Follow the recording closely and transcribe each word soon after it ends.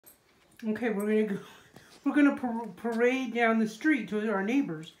Okay, we're gonna parade down the street to our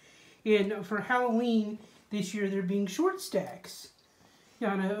neighbors, and for Halloween this year they're being short stacks.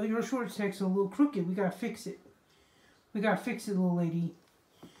 Yana, your short stack's a little crooked. We gotta fix it. We gotta fix it, little lady.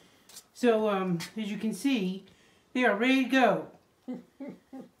 So as you can see, they are ready to go.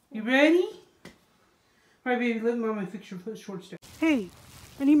 You ready? All right, baby, let Mama fix your short stack. Hey,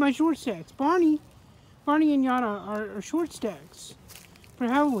 I need my short stacks. Barney and Yana are short stacks for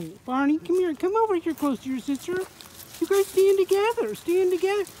Halloween. Barney, come here. Come over here close to your sister. You guys stand together. Stand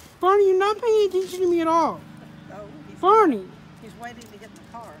together. Barney, you're not paying attention to me at all. No, Barney. He's waiting to get in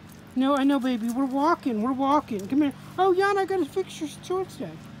the car. No, I know, baby. We're walking. We're walking. Come here. Oh, Yana, I got to fix your short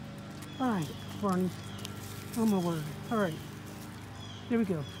stack. All right, Barney. Oh, my word. All right. There we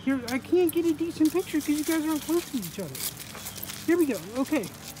go. Here, I can't get a decent picture because you guys aren't close to each other. Here we go. Okay.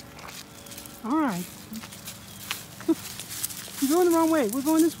 All right. You're going the wrong way. We're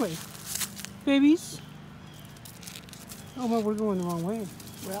going this way. Babies. Oh, well, we're going the wrong way.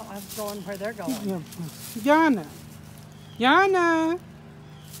 Well, I'm going where they're going. Yeah. Yana. Yana.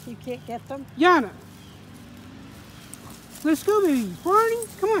 You can't get them? Yana. Let's go, babies. Barney,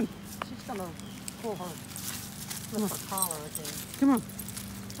 come on. She's going to pull her slipper collar again. Come on.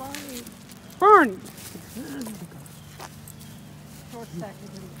 Barney. Barney. Short stack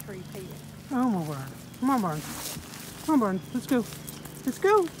is in the tree feet. Oh, my word. Come on, Barney. Come on, Barney. Let's go. Let's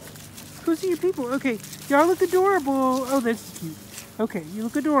go. Go see your people. Okay. Y'all look adorable. Oh, that's cute. Okay, you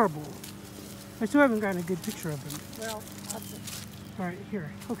look adorable. I still haven't gotten a good picture of them. Well, that's it. All right,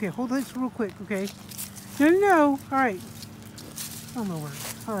 here. Okay, hold this real quick, okay? No. All right. Oh, my word.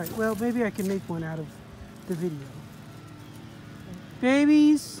 All right, well, maybe I can make one out of the video.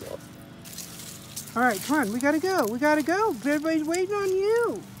 Babies. All right, come on. We got to go. We got to go. Everybody's waiting on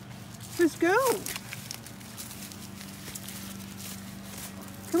you. Let's go.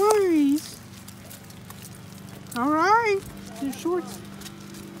 Come on, babies. All right. Two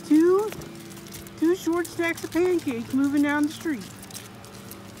short stacks of pancakes moving down the street.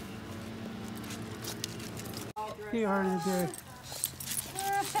 They are the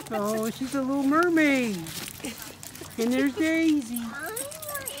oh, she's a little mermaid. And there's Daisy.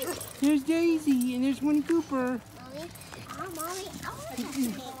 There's Daisy, and there's Winnie Cooper.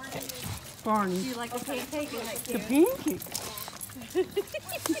 Barney. Do you like the pancake? The pancakes.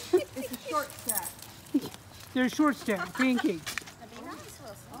 It's a short stack. They're short stack pancakes.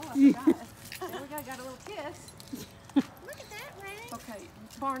 Oh, I forgot. There we go. Got a little kiss. Look at that, Ray. Okay,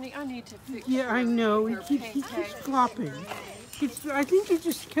 Barney, I need to fix Yeah, I know. He your keeps pancakes. flopping. I think it's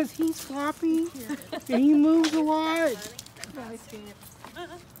just because he's floppy and he moves a lot.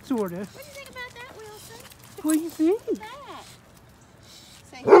 Sort of. What do you think about that, Wilson? What do you think? Look at that.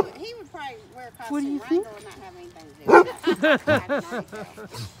 See, he would probably wear a costume What do you wrangler think? and not have anything to do with that.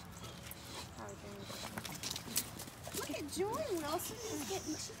 Look at Joy, Wilson.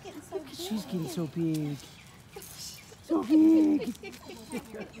 She's getting so big. She's getting so big. So big.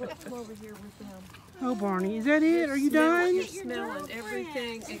 Come over here with them. Oh, Barney, is that it? Are you done? You're smelling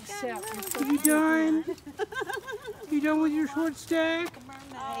everything except Are you done? You done with your short stack?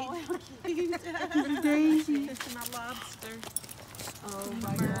 Mermaid. Daisy. my lobster. Oh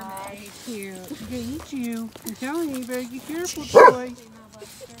my God. Cute. She's gonna eat you. I'm telling you, you better be careful, boy.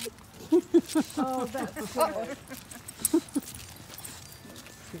 Oh, that's good.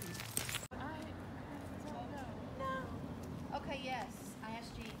 Okay, yes. I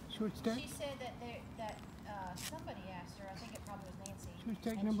asked Jean. Short stack? She said that somebody asked her, I think it probably was Nancy. Short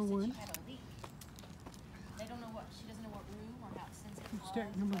stack and number she said one. she had a leak. They don't know she doesn't know what room or how sensitive it Short was.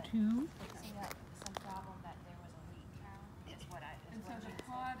 stack number two. It seemed like some problem that there was a leak. Is what I. And so the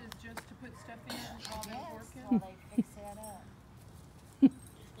pod is just to put stuff in while they're Yes, working? while they fix that up.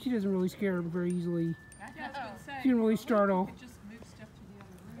 She doesn't really scare him very easily. I was gonna say, She didn't really we startle. could just move stuff to the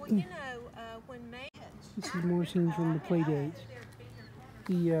other room. Well, you know, when May. This is more scenes from the play dates.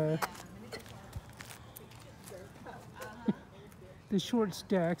 The short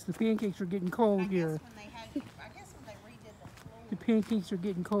stacks, the pancakes are getting cold here. I guess when they redid the floor. The pancakes are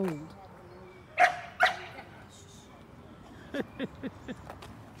getting cold.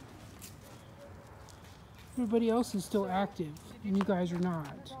 Everybody else is still active, and you guys are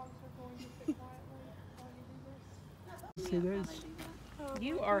not. See, there's-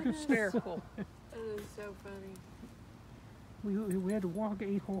 You are hysterical. That is so funny. we had to walk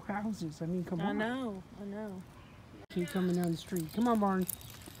 8 whole houses. I mean, come on. I know. Keep coming down the street. Come on, Barney.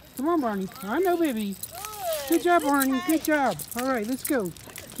 Come on, Barney. I know, baby. Good job, Barney. Good job. All right, let's go.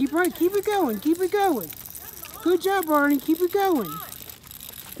 Keep it going. Keep it going. Good job, Barney. Keep it going.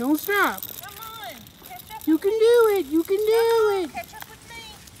 Don't stop. Come on, catch up You can do it. You can do it. Catch up with me.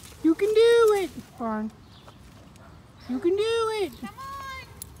 You can do it, Barn. You can do it. Come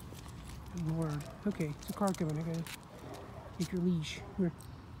on. Lord. Okay, it's a car coming. I gotta take your leash. Here.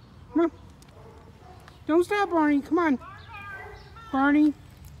 Come on. Don't stop, Barney. Come on. Barney.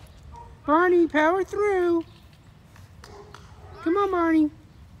 Barney, power through. Come on, Barney.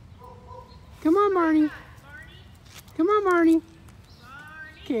 Come on, Barney. Come on, Barney.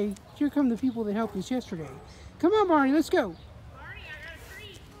 Okay, here come the people that helped us yesterday. Come on, Barney, let's go.